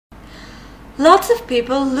Lots of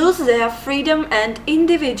people lose their freedom and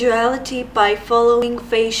individuality by following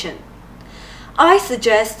fashion. I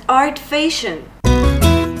suggest art fashion.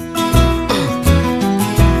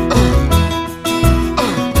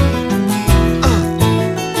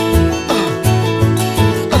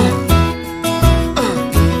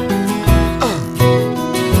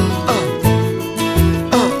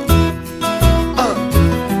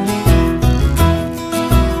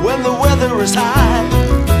 When the weather is high,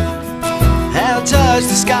 hell touch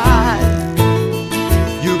the sky.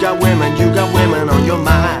 You got women on your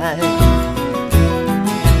mind.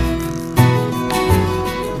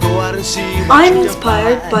 I'm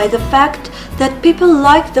inspired by the fact that people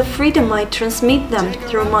like the freedom I transmit them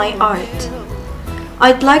through my art.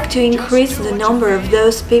 I'd like to increase the number of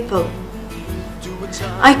those people.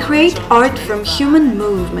 I create art from human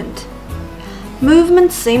movement.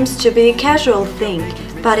 Movement seems to be a casual thing,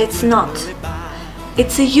 but it's not.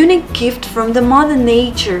 It's a unique gift from the Mother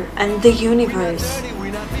Nature and the universe.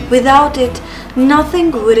 Without it,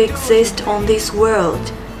 nothing would exist on this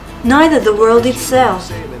world, neither the world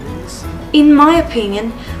itself. In my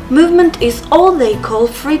opinion, movement is all they call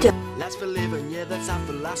freedom. That's for living, yeah, that's our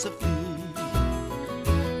philosophy.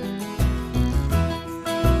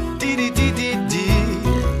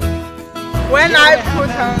 When I put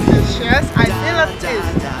on these shirts, I feel at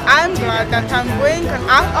peace. I'm glad that I'm going an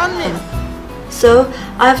art on me. So,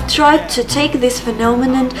 I've tried to take this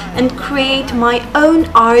phenomenon and create my own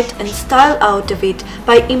art and style out of it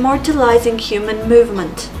by immortalizing human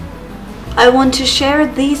movement. I want to share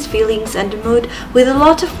these feelings and mood with a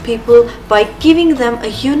lot of people by giving them a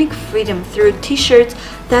unique freedom through t-shirts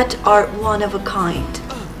that are one of a kind.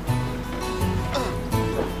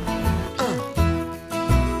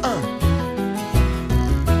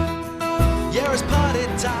 Yeah, it's party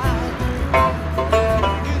time.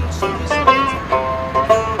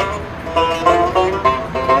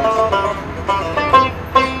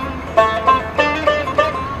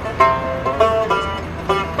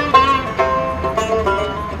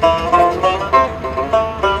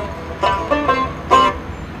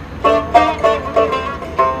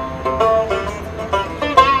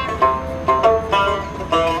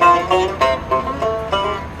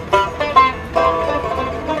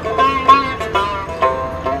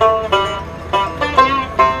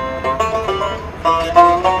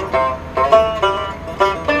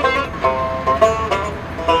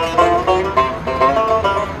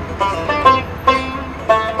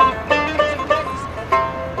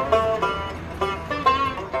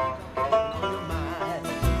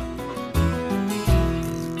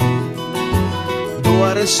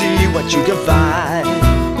 And see what you can find.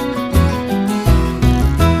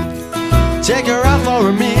 Take her out for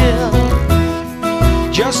a meal.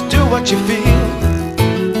 Just do what you feel.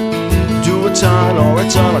 Do a ton or a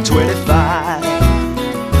ton of 25.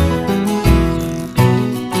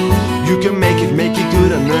 You can make it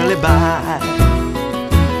good and early buy.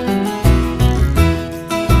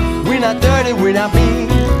 We're not dirty, we're not mean,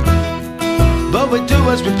 but we do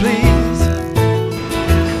as we please.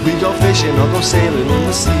 We go fishing or go sailing in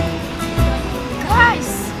the sea. Guys,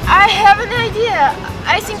 I have an idea.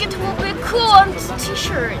 I think it will be cool on the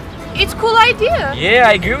t-shirt. It's a cool idea. Yeah,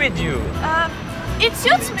 I agree with you. It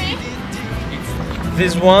suits me.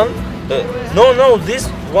 This one? No, this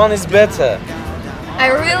one is better. I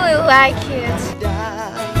really like it.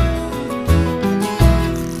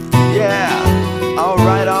 Yeah,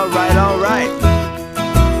 alright.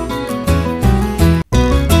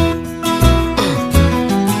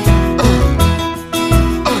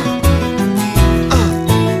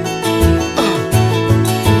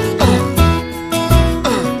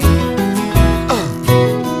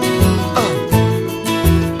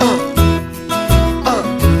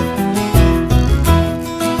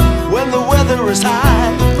 Is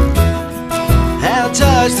high, hell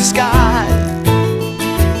touch the sky.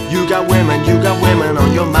 You got women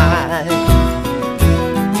on your mind.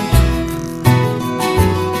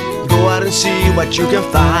 Go out and see what you can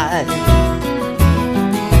find.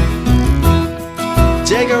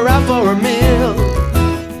 Take her out for a meal.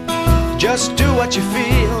 Just do what you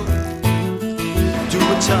feel. Do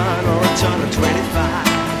a ton or a ton of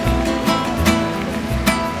 25.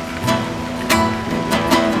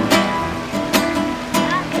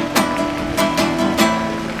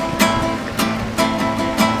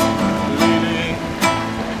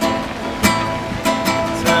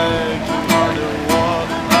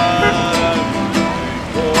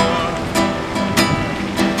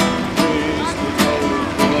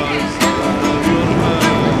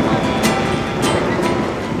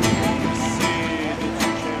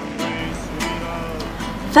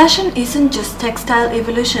 Fashion isn't just textile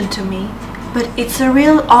evolution to me, but it's a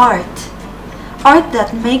real art. Art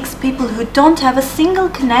that makes people who don't have a single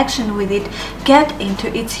connection with it get into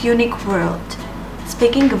its unique world.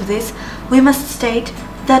 Speaking of this, we must state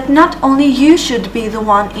that not only you should be the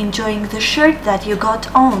one enjoying the shirt that you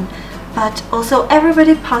got on, but also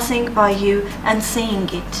everybody passing by you and seeing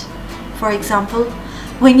it. For example,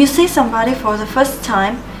 when you see somebody for the first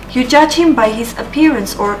time, you judge him by his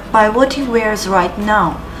appearance or by what he wears right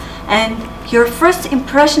now, and your first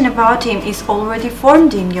impression about him is already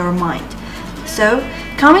formed in your mind. So,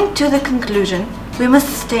 coming to the conclusion, we must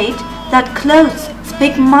state that clothes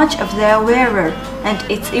speak much of their wearer,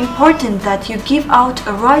 and it's important that you give out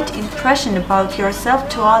a right impression about yourself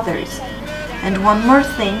to others. And one more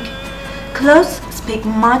thing, clothes speak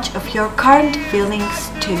much of your current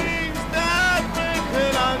feelings too.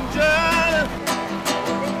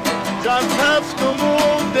 Just have to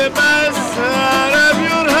move the best out of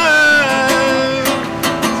your hand.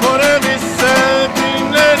 For every setting,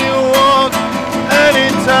 any walk, any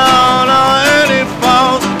town or any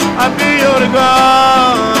fault, I'll be your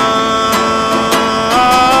guide.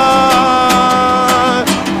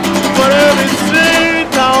 For every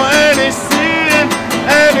street or any scene,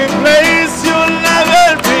 any place you'll never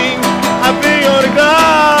been, I'll be your guide.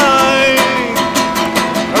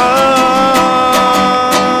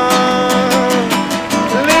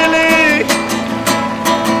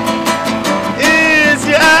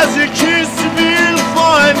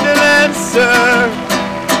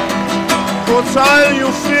 Put all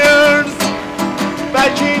your fears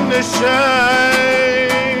back in the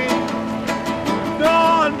shade.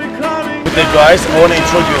 Don't be coming. The guys, I want to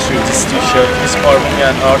introduce you this t-shirt, this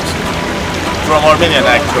Armenian art from Armenian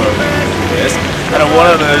actor. Yes, and I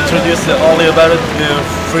want to introduce only about the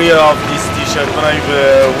free of this t-shirt. When I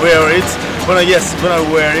wear it, when I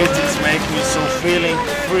wear it, it's make me so feeling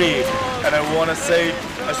free. And I want to say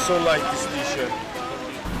I so like this t-shirt.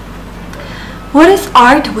 What is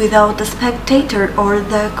art without the spectator or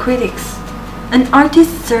the critics? An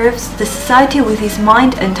artist serves the society with his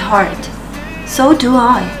mind and heart. So do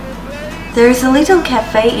I. There is a little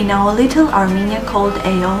cafe in our little Armenia called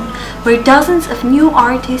Aeon, where dozens of new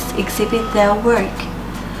artists exhibit their work.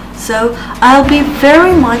 So I'll be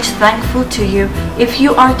very much thankful to you if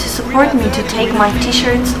you are to support me to take my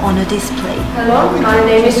t-shirts on a display. Hello, my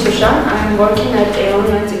name is Sushan. I'm working at Aeon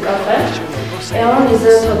Cafe. Aeon is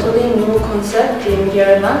a totally new concept in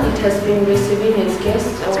Yerevan. It has been receiving its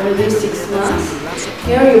guests already 6 months.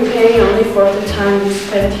 Here you pay only for the time you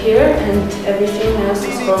spend here and everything else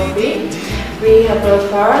is for free. We have a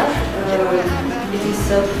bar, it is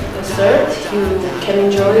self-served. You can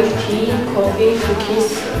enjoy tea, coffee, cookies,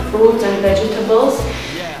 fruits and vegetables.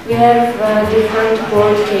 We have different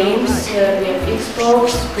board games, we have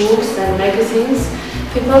Xbox, books and magazines.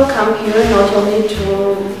 People come here not only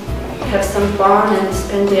to have some fun and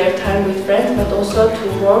spend their time with friends, but also to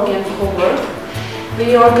work and co-work.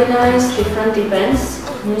 We organize different events,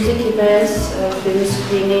 music events, film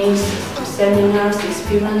screenings, seminars,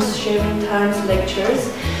 experience sharing times,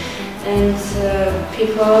 lectures, and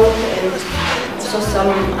people and also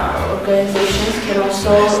some organizations can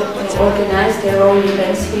also organize their own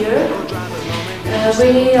events here.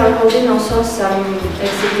 We are holding also some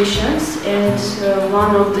exhibitions, and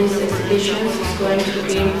one of these exhibitions is going to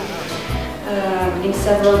be in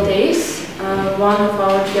several days. One of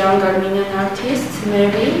our young Armenian artists,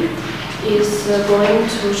 Mary, is going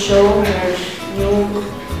to show her new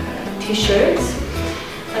t-shirts.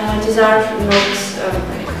 These are not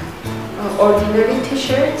ordinary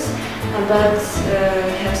t-shirts, but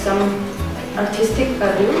have some artistic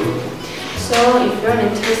value. So if you're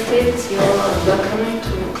interested, you're welcome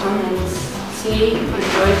to come and see,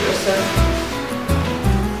 enjoy it yourself.